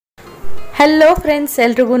Hello friends,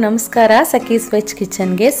 ಎಲ್ರಿಗೂ ನಮಸ್ಕಾರ. ಸಖೀಸ್ veg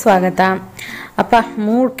ಕಿಚನ್ಗೆ ಸ್ವಾಗತ. ಅಪ್ಪ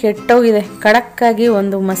ಮೂಡ್ ಕೆಟ್ಟೋಗಿದೆ. ಖಡಕ್ಕಾಗಿ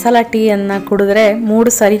ಒಂದು ಮಸಾಲ ಟೀಯನ್ನು ಕುಡಿದ್ರೆ ಮೂಡ್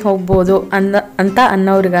ಸರಿ ಹೋಗ್ಬೋದು ಅಂತ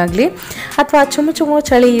ಅನ್ನೋರಿಗಾಗಲಿ, ಅಥವಾ ಚುಮು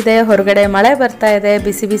ಚಳಿ ಇದೆ, ಹೊರಗಡೆ ಮಳೆ ಬರ್ತಾ ಇದೆ,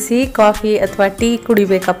 ಬಿಸಿ ಬಿಸಿ ಕಾಫಿ ಅಥವಾ ಟೀ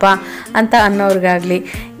ಕುಡಿಬೇಕಪ್ಪ ಅಂತ ಅನ್ನೋರಿಗಾಗಲಿ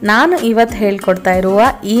ನಾನು ಇವತ್ತು ಹೇಳ್ಕೊಡ್ತಾ ಇರುವ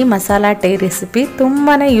ಈ ಮಸಾಲ ಟೀ ರೆಸಿಪಿ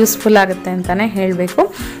ತುಂಬಾ ಯೂಸ್ಫುಲ್ ಆಗುತ್ತೆ ಅಂತಲೇ ಹೇಳಬೇಕು.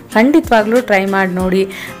 ಖಂಡಿತವಾಗ್ಲೂ ಟ್ರೈ ಮಾಡಿ ನೋಡಿ.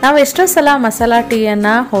 ನಾವು ಎಷ್ಟೋ ಸಲ ಮಸಾಲ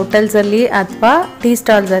ಟೀಯನ್ನು ಹೋಟೆಲ್ಸಲ್ಲಿ ಅಥವಾ ಟೀ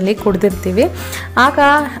ಸ್ಟಾಲ್ಸಲ್ಲಿ ಕುಡಿದಿರ್ತೀವಿ. ಆಗ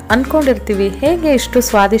ಅಂದ್ಕೊಂಡಿರ್ತೀವಿ ಹೇಗೆ ಇಷ್ಟು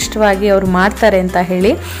ಸ್ವಾದಿಷ್ಟವಾಗಿ ಅವರು ಮಾಡ್ತಾರೆ ಅಂತ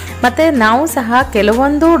ಹೇಳಿ. ಮತ್ತು ನಾವು ಸಹ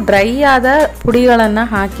ಕೆಲವೊಂದು ಡ್ರೈ ಆದ ಪುಡಿಗಳನ್ನು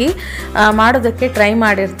ಹಾಕಿ ಮಾಡೋದಕ್ಕೆ ಟ್ರೈ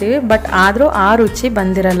ಮಾಡಿರ್ತೀವಿ, ಬಟ್ ಆದರೂ ಆ ರುಚಿ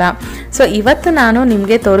ಬಂದಿರಲ್ಲ. ಸೊ ಇವತ್ತು ನಾನು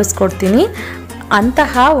ನಿಮಗೆ ತೋರಿಸ್ಕೊಡ್ತೀನಿ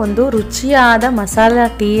ಅಂತಹ ಒಂದು ರುಚಿಯಾದ ಮಸಾಲ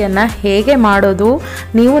ಟೀಯನ್ನು ಹೇಗೆ ಮಾಡೋದು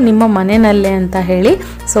ನೀವು ನಿಮ್ಮ ಮನೆಯಲ್ಲೇ ಅಂತ ಹೇಳಿ.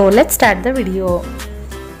 So let's start the video.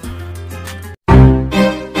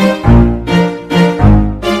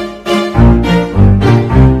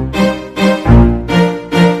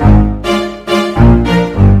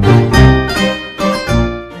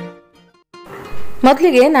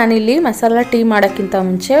 ಮೊದಲಿಗೆ ನಾನಿಲ್ಲಿ ಮಸಾಲ ಟೀ ಮಾಡೋಕ್ಕಿಂತ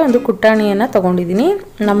ಮುಂಚೆ ಒಂದು ಕುಟ್ಟಾಣಿಯನ್ನು ತೊಗೊಂಡಿದ್ದೀನಿ.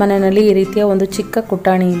 ನಮ್ಮ ಮನೆಯಲ್ಲಿ ಈ ರೀತಿಯ ಒಂದು ಚಿಕ್ಕ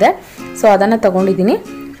ಕುಟ್ಟಾಣಿ ಇದೆ, ಸೊ ಅದನ್ನು ತೊಗೊಂಡಿದ್ದೀನಿ.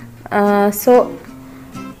 ಸೊ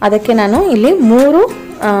ಅದಕ್ಕೆ ನಾನು ಇಲ್ಲಿ 3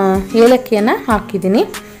 ಏಲಕ್ಕಿಯನ್ನು ಹಾಕಿದ್ದೀನಿ.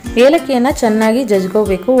 ಏಲಕ್ಕಿಯನ್ನು ಚೆನ್ನಾಗಿ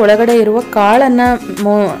ಜಜ್ಕೋಬೇಕು. ಒಳಗಡೆ ಇರುವ ಕಾಳನ್ನು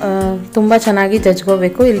ತುಂಬ ಚೆನ್ನಾಗಿ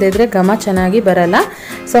ಜಜ್ಕೋಬೇಕು, ಇಲ್ಲದಿದ್ದರೆ ಘಮ ಚೆನ್ನಾಗಿ ಬರಲ್ಲ.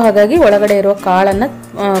 ಸೊ ಹಾಗಾಗಿ ಒಳಗಡೆ ಇರುವ ಕಾಳನ್ನು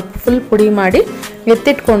ಫುಲ್ ಪುಡಿ ಮಾಡಿ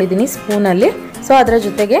ಎತ್ತಿಟ್ಕೊಂಡಿದ್ದೀನಿ ಸ್ಪೂನಲ್ಲಿ. ಸೊ ಅದರ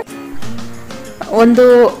ಜೊತೆಗೆ ಒಂದು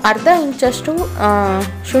ಅರ್ಧ ಇಂಚಷ್ಟು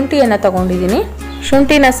ಶುಂಠಿಯನ್ನು ತಗೊಂಡಿದ್ದೀನಿ.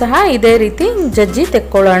 ಶುಂಠಿನ ಸಹ ಇದೇ ರೀತಿ ಜಜ್ಜಿ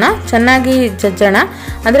ತೆಕ್ಕೊಳ್ಳೋಣ. ಚೆನ್ನಾಗಿ ಜಜ್ಜೋಣ.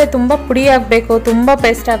 ಅಂದರೆ ತುಂಬ ಪುಡಿ ಆಗಬೇಕು, ತುಂಬ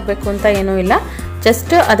ಪೇಸ್ಟ್ ಆಗಬೇಕು ಅಂತ ಏನೂ ಇಲ್ಲ.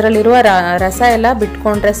 ಜಸ್ಟ್ ಅದರಲ್ಲಿರುವ ರಸ ಎಲ್ಲ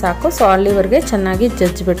ಬಿಟ್ಕೊಂಡ್ರೆ ಸಾಕು. ಸೊ ಅಲ್ಲಿವರೆಗೆ ಚೆನ್ನಾಗಿ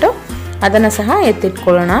ಜಜ್ಜಿಬಿಟ್ಟು ಅದನ್ನು ಸಹ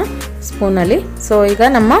ಎತ್ತಿಟ್ಕೊಳ್ಳೋಣ ಸ್ಪೂನಲ್ಲಿ. ಸೊ ಈಗ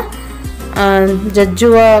ನಮ್ಮ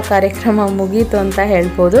ಜಜ್ಜುವ ಕಾರ್ಯಕ್ರಮ ಮುಗೀತು ಅಂತ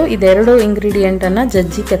ಹೇಳ್ಬೋದು. ಇದೆರಡು ಇಂಗ್ರೀಡಿಯೆಂಟನ್ನು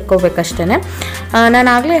ಜಜ್ಜಿ ತೆಕ್ಕೋಬೇಕಷ್ಟೇ. ನಾನು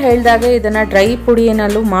ಆಗಲೇ ಹೇಳಿದಾಗೆ ಇದನ್ನು ಡ್ರೈ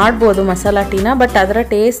ಪುಡಿಯಲ್ಲೂ ಮಾಡ್ಬೋದು ಮಸಾಲ ಟೀನ, ಬಟ್ ಅದರ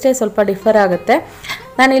ಟೇಸ್ಟೇ ಸ್ವಲ್ಪ ಡಿಫರ್ ಆಗುತ್ತೆ.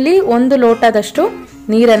 ನಾನಿಲ್ಲಿ 1 ಲೋಟದಷ್ಟು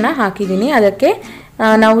ನೀರನ್ನು ಹಾಕಿದ್ದೀನಿ. ಅದಕ್ಕೆ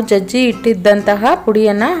ನಾವು ಜಜ್ಜಿ ಇಟ್ಟಿದ್ದಂತಹ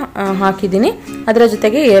ಪುಡಿಯನ್ನು ಹಾಕಿದ್ದೀನಿ. ಅದರ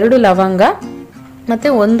ಜೊತೆಗೆ 2 ಲವಂಗ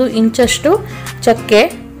ಮತ್ತು 1 ಇಂಚಷ್ಟು ಚಕ್ಕೆ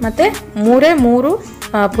ಮತ್ತು 3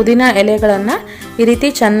 ಪುದೀನ ಎಲೆಗಳನ್ನು ಈ ರೀತಿ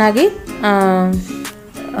ಚೆನ್ನಾಗಿ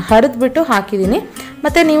ಹರಿದ್ಬಿಟ್ಟು ಹಾಕಿದ್ದೀನಿ.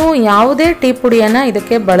 ಮತ್ತು ನೀವು ಯಾವುದೇ ಟೀ ಪುಡಿಯನ್ನು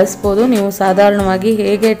ಇದಕ್ಕೆ ಬಳಸ್ಬೋದು. ನೀವು ಸಾಧಾರಣವಾಗಿ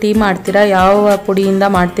ಹೇಗೆ ಟೀ ಮಾಡ್ತೀರಾ, ಯಾವ ಪುಡಿಯಿಂದ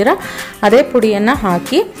ಮಾಡ್ತೀರಾ ಅದೇ ಪುಡಿಯನ್ನು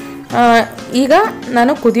ಹಾಕಿ ಈಗ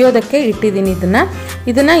ನಾನು ಕುದಿಯೋದಕ್ಕೆ ಇಟ್ಟಿದ್ದೀನಿ.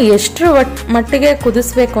 ಇದನ್ನು ಎಷ್ಟರ ಮಟ್ಟಿಗೆ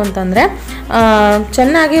ಕುದಿಸ್ಬೇಕು ಅಂತಂದರೆ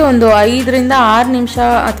ಚೆನ್ನಾಗಿ ಒಂದು 5 ರಿಂದ 6 ನಿಮಿಷ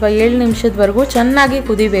ಅಥವಾ 7 ನಿಮಿಷದವರೆಗೂ ಚೆನ್ನಾಗಿ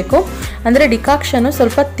ಕುದಿಬೇಕು. ಅಂದರೆ ಡಿಕಾಕ್ಷನು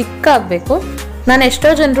ಸ್ವಲ್ಪ ತಿಕ್ಕಾಗಬೇಕು. ನಾನು ಎಷ್ಟೋ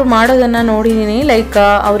ಜನರು ಮಾಡೋದನ್ನು ನೋಡಿದ್ದೀನಿ. ಲೈಕ್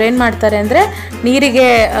ಅವ್ರೇನು ಮಾಡ್ತಾರೆ ಅಂದರೆ ನೀರಿಗೆ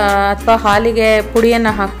ಅಥವಾ ಹಾಲಿಗೆ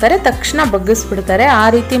ಪುಡಿಯನ್ನು ಹಾಕ್ತಾರೆ, ತಕ್ಷಣ ಬಗ್ಗಿಸ್ಬಿಡ್ತಾರೆ. ಆ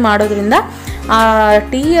ರೀತಿ ಮಾಡೋದ್ರಿಂದ ಆ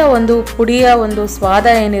ಟೀಯ ಒಂದು ಪುಡಿಯ ಒಂದು ಸ್ವಾದ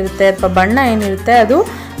ಏನಿರುತ್ತೆ ಅಥವಾ ಬಣ್ಣ ಏನಿರುತ್ತೆ ಅದು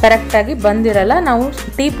ಕರೆಕ್ಟಾಗಿ ಬಂದಿರಲ್ಲ. ನಾವು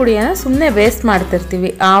ಟೀ ಪುಡಿಯನ್ನು ಸುಮ್ಮನೆ ವೇಸ್ಟ್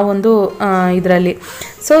ಮಾಡ್ತಿರ್ತೀವಿ ಆ ಒಂದು ಇದರಲ್ಲಿ.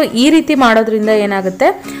 ಸೊ ಈ ರೀತಿ ಮಾಡೋದ್ರಿಂದ ಏನಾಗುತ್ತೆ,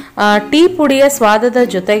 ಟೀ ಪುಡಿಯ ಸ್ವಾದದ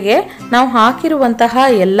ಜೊತೆಗೆ ನಾವು ಹಾಕಿರುವಂತಹ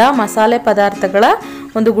ಎಲ್ಲ ಮಸಾಲೆ ಪದಾರ್ಥಗಳ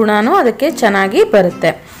ಒಂದು ಗುಣನೂ ಅದಕ್ಕೆ ಚೆನ್ನಾಗಿ ಬರುತ್ತೆ.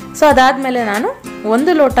 ಸೊ ಅದಾದಮೇಲೆ ನಾನು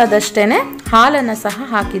 1 ಲೋಟದಷ್ಟೇ ಹಾಲನ್ನು ಸಹ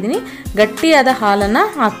ಹಾಕಿದ್ದೀನಿ. ಗಟ್ಟಿಯಾದ ಹಾಲನ್ನು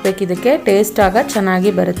ಹಾಕಬೇಕು, ಇದಕ್ಕೆ ಟೇಸ್ಟ್ ಆಗ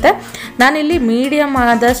ಚೆನ್ನಾಗಿ ಬರುತ್ತೆ. ನಾನಿಲ್ಲಿ ಮೀಡಿಯಮ್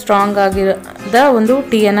ಆದ ಸ್ಟ್ರಾಂಗ್ ಆಗಿರೋದ ಒಂದು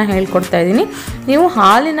ಟೀಯನ್ನು ಹೇಳ್ಕೊಡ್ತಾ ಇದ್ದೀನಿ. ನೀವು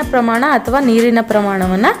ಹಾಲಿನ ಪ್ರಮಾಣ ಅಥವಾ ನೀರಿನ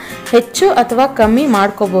ಪ್ರಮಾಣವನ್ನು ಹೆಚ್ಚು ಅಥವಾ ಕಮ್ಮಿ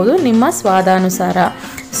ಮಾಡ್ಕೋಬೋದು ನಿಮ್ಮ ಸ್ವಾದಾನುಸಾರ.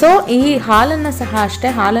 ಸೊ ಈ ಹಾಲನ್ನು ಸಹ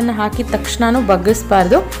ಅಷ್ಟೇ, ಹಾಲನ್ನು ಹಾಕಿದ ತಕ್ಷಣವೂ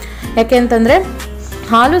ಬಗ್ಗಿಸ್ಬಾರ್ದು. ಯಾಕೆಂತಂದರೆ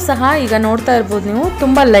ಹಾಲು ಸಹ ಈಗ ನೋಡ್ತಾ ಇರ್ಬೋದು ನೀವು,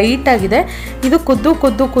 ತುಂಬ ಲೈಟಾಗಿದೆ. ಇದು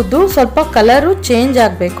ಕುದ್ದು ಸ್ವಲ್ಪ ಕಲರು ಚೇಂಜ್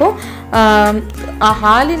ಆಗಬೇಕು. ಆ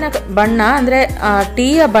ಹಾಲಿನ ಬಣ್ಣ ಅಂದರೆ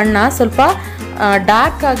ಟೀಯ ಬಣ್ಣ ಸ್ವಲ್ಪ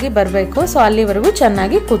ಡಾರ್ಕ್ ಆಗಿ ಬರಬೇಕು. ಸೊ ಅಲ್ಲಿವರೆಗೂ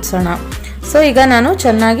ಚೆನ್ನಾಗಿ ಕುದಿಸೋಣ. ಸೊ ಈಗ ನಾನು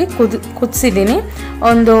ಚೆನ್ನಾಗಿ ಕುದಿಸಿದ್ದೀನಿ.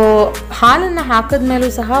 ಒಂದು ಹಾಲನ್ನು ಹಾಕಿದ್ಮೇಲೂ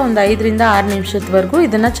ಸಹ ಒಂದು 5 ರಿಂದ 6 ನಿಮಿಷದವರೆಗೂ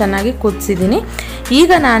ಇದನ್ನು ಚೆನ್ನಾಗಿ ಕುದಿಸಿದ್ದೀನಿ.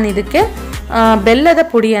 ಈಗ ನಾನು ಇದಕ್ಕೆ ಬೆಲ್ಲದ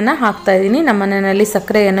ಪುಡಿಯನ್ನು ಹಾಕ್ತಾಯಿದ್ದೀನಿ. ನಮ್ಮ ಮನೆಯಲ್ಲಿ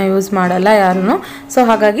ಸಕ್ಕರೆಯನ್ನು ಯೂಸ್ ಮಾಡಲ್ಲ ಯಾರೂ. ಸೊ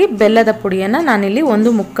ಹಾಗಾಗಿ ಬೆಲ್ಲದ ಪುಡಿಯನ್ನು ನಾನಿಲ್ಲಿ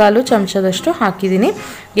 1/4 ಚಮಚದಷ್ಟು ಹಾಕಿದ್ದೀನಿ.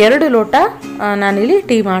 2 ಲೋಟ ನಾನಿಲ್ಲಿ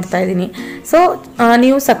ಟೀ ಮಾಡ್ತಾಯಿದ್ದೀನಿ. ಸೊ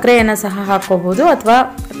ನೀವು ಸಕ್ಕರೆಯನ್ನು ಸಹ ಹಾಕ್ಕೋಬೋದು, ಅಥವಾ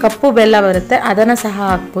ಕಪ್ಪು ಬೆಲ್ಲ ಬರುತ್ತೆ ಅದನ್ನು ಸಹ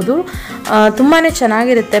ಹಾಕ್ಬೋದು. ತುಂಬಾ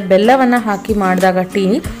ಚೆನ್ನಾಗಿರುತ್ತೆ ಬೆಲ್ಲವನ್ನು ಹಾಕಿ ಮಾಡಿದಾಗ ಟೀ.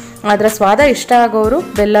 ಅದರ ಸ್ವಾದ ಇಷ್ಟ ಆಗೋರು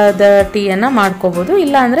ಬೆಲ್ಲದ ಟೀಯನ್ನು ಮಾಡ್ಕೋಬೋದು,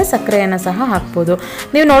 ಇಲ್ಲ ಅಂದರೆ ಸಕ್ಕರೆಯನ್ನು ಸಹ ಹಾಕ್ಬೋದು.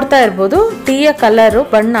 ನೀವು ನೋಡ್ತಾ ಇರ್ಬೋದು ಟೀಯ ಕಲರು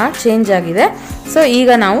ಬಣ್ಣ ಚೇಂಜ್ ಆಗಿದೆ. ಸೊ ಈಗ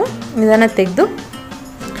ನಾವು ಇದನ್ನು ತೆಗೆದು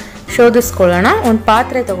ಶೋಧಿಸ್ಕೊಳ್ಳೋಣ. ಒಂದು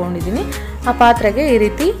ಪಾತ್ರೆ ತೊಗೊಂಡಿದ್ದೀನಿ. ಆ ಪಾತ್ರೆಗೆ ಈ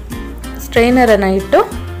ರೀತಿ ಸ್ಟ್ರೈನರನ್ನು ಇಟ್ಟು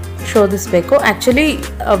ಶೋಧಿಸಬೇಕು. ಆ್ಯಕ್ಚುಲಿ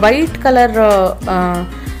ವೈಟ್ ಕಲರ್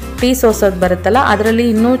ಟೀ ಸೋಸೋದು ಬರುತ್ತಲ್ಲ, ಅದರಲ್ಲಿ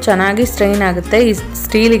ಇನ್ನೂ ಚೆನ್ನಾಗಿ ಸ್ಟ್ರೈನ್ ಆಗುತ್ತೆ ಈ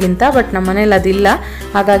ಸ್ಟೀಲಿಗಿಂತ. ಬಟ್ ನಮ್ಮ ಮನೇಲಿ ಅದಿಲ್ಲ,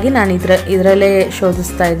 ಹಾಗಾಗಿ ನಾನು ಇದರಲ್ಲೇ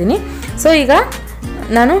ಶೋಧಿಸ್ತಾ ಇದ್ದೀನಿ. ಸೊ ಈಗ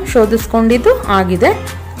ನಾನು ಶೋಧಿಸ್ಕೊಂಡಿದ್ದು ಆಗಿದೆ.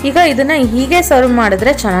 ಈಗ ಇದನ್ನು ಹೀಗೆ ಸರ್ವ್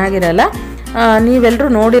ಮಾಡಿದ್ರೆ ಚೆನ್ನಾಗಿರಲ್ಲ. ನೀವೆಲ್ಲರೂ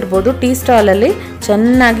ನೋಡಿರ್ಬೋದು, ಟೀ ಸ್ಟಾಲಲ್ಲಿ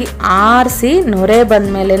ಚೆನ್ನಾಗಿ ಆರಿಸಿ ನೊರೆ ಬಂದ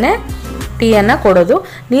ಮೇಲೇ ಟೀಯನ್ನು ಕೊಡೋದು.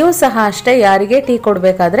 ನೀವು ಸಹ ಅಷ್ಟೇ, ಯಾರಿಗೆ ಟೀ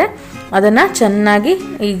ಕೊಡಬೇಕಾದ್ರೆ ಅದನ್ನು ಚೆನ್ನಾಗಿ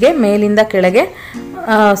ಹೀಗೆ ಮೇಲಿಂದ ಕೆಳಗೆ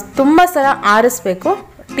ತುಂಬ ಸಲ ಆರಿಸ್ಬೇಕು.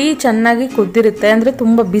 ಟೀ ಚೆನ್ನಾಗಿ ಕುದ್ದಿರುತ್ತೆ, ಅಂದರೆ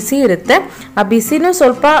ತುಂಬ ಬಿಸಿ ಇರುತ್ತೆ. ಆ ಬಿಸಿನೂ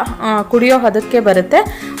ಸ್ವಲ್ಪ ಕುಡಿಯೋ ಹದಕ್ಕೆ ಬರುತ್ತೆ.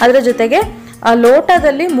 ಅದರ ಜೊತೆಗೆ ಆ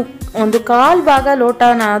ಲೋಟದಲ್ಲಿ ಒಂದು ಕಾಲು ಭಾಗ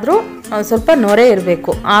ಲೋಟನಾದರೂ ಸ್ವಲ್ಪ ನೊರೆ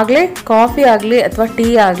ಇರಬೇಕು. ಆಗಲೇ ಕಾಫಿ ಆಗಲಿ ಅಥವಾ ಟೀ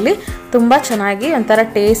ಆಗಲಿ ತುಂಬ ಚೆನ್ನಾಗಿ ಒಂಥರ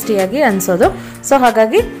ಟೇಸ್ಟಿಯಾಗಿ ಅನಿಸೋದು. ಸೊ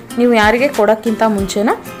ಹಾಗಾಗಿ ನೀವು ಯಾರಿಗೆ ಕೊಡೋಕ್ಕಿಂತ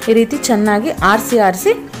ಮುಂಚೆನೂ ಈ ರೀತಿ ಚೆನ್ನಾಗಿ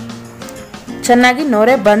ಆರಿಸಿ ಚೆನ್ನಾಗಿ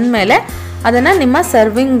ನೊರೆ ಬಂದ ಮೇಲೆ ಅದನ್ನು ನಿಮ್ಮ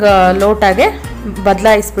ಸರ್ವಿಂಗ್ ಲೋಟಗೆ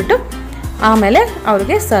ಬದಲಾಯಿಸ್ಬಿಟ್ಟು ಆಮೇಲೆ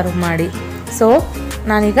ಅವ್ರಿಗೆ ಸರ್ವ್ ಮಾಡಿ. ಸೊ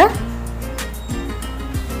ನಾನೀಗ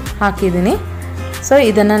ಹಾಕಿದ್ದೀನಿ. ಸೊ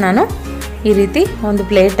ಇದನ್ನು ನಾನು ಈ ರೀತಿ ಒಂದು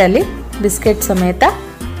ಪ್ಲೇಟಲ್ಲಿ ಬಿಸ್ಕೆಟ್ ಸಮೇತ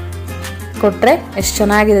ಕೊಟ್ಟರೆ ಎಷ್ಟು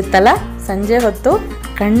ಚೆನ್ನಾಗಿರುತ್ತಲ್ಲ. ಸಂಜೆ ಹೊತ್ತು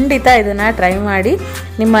ಖಂಡಿತ ಇದನ್ನು ಟ್ರೈ ಮಾಡಿ.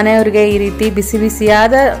 ನಿಮ್ಮ ಮನೆಯವ್ರಿಗೆ ಈ ರೀತಿ ಬಿಸಿ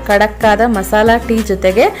ಬಿಸಿಯಾದ ಖಡಕ್ಕಾದ ಮಸಾಲ ಟೀ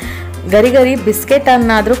ಜೊತೆಗೆ ಗರಿ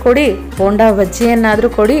ಬಿಸ್ಕೆಟನ್ನಾದರೂ ಕೊಡಿ, ಬೋಂಡಾ ಬಜ್ಜಿಯನ್ನಾದರೂ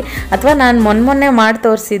ಕೊಡಿ, ಅಥವಾ ನಾನು ಮೊನ್ನೆ ಮಾಡಿ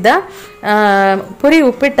ತೋರಿಸಿದ ಪುರಿ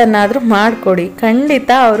ಉಪ್ಪಿಟ್ಟನ್ನಾದರೂ ಮಾಡಿಕೊಡಿ.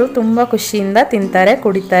 ಖಂಡಿತ ಅವರು ತುಂಬ ಖುಷಿಯಿಂದ ತಿಂತಾರೆ,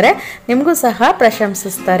 ಕುಡಿತಾರೆ, ನಿಮಗೂ ಸಹ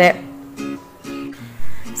ಪ್ರಶಂಸಿಸ್ತಾರೆ.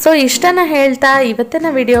 ಸೊ ಇಷ್ಟನ್ನು ಹೇಳ್ತಾ ಇವತ್ತಿನ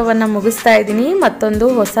ವಿಡಿಯೋವನ್ನು ಮುಗಿಸ್ತಾ ಇದ್ದೀನಿ. ಮತ್ತೊಂದು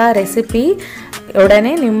ಹೊಸ ರೆಸಿಪಿ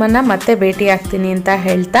ಒಡನೆ ನಿಮ್ಮನ್ನು ಮತ್ತೆ ಭೇಟಿ ಆಗ್ತೀನಿ ಅಂತ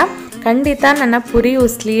ಹೇಳ್ತಾ, ಖಂಡಿತ ನನ್ನ ಪುರಿ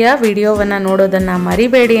ಉಸ್ಲಿಯ ವಿಡಿಯೋವನ್ನು ನೋಡೋದನ್ನು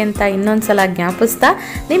ಮರಿಬೇಡಿ ಅಂತ ಇನ್ನೊಂದು ಸಲ ಜ್ಞಾಪಿಸ್ತಾ,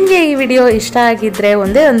 ನಿಮಗೆ ಈ ವಿಡಿಯೋ ಇಷ್ಟ ಆಗಿದ್ದರೆ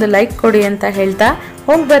ಒಂದೇ ಒಂದು ಲೈಕ್ ಕೊಡಿ ಅಂತ ಹೇಳ್ತಾ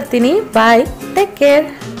ಹೋಗಿ ಬರ್ತೀನಿ. ಬಾಯ್, ಟೇಕ್ ಕೇರ್.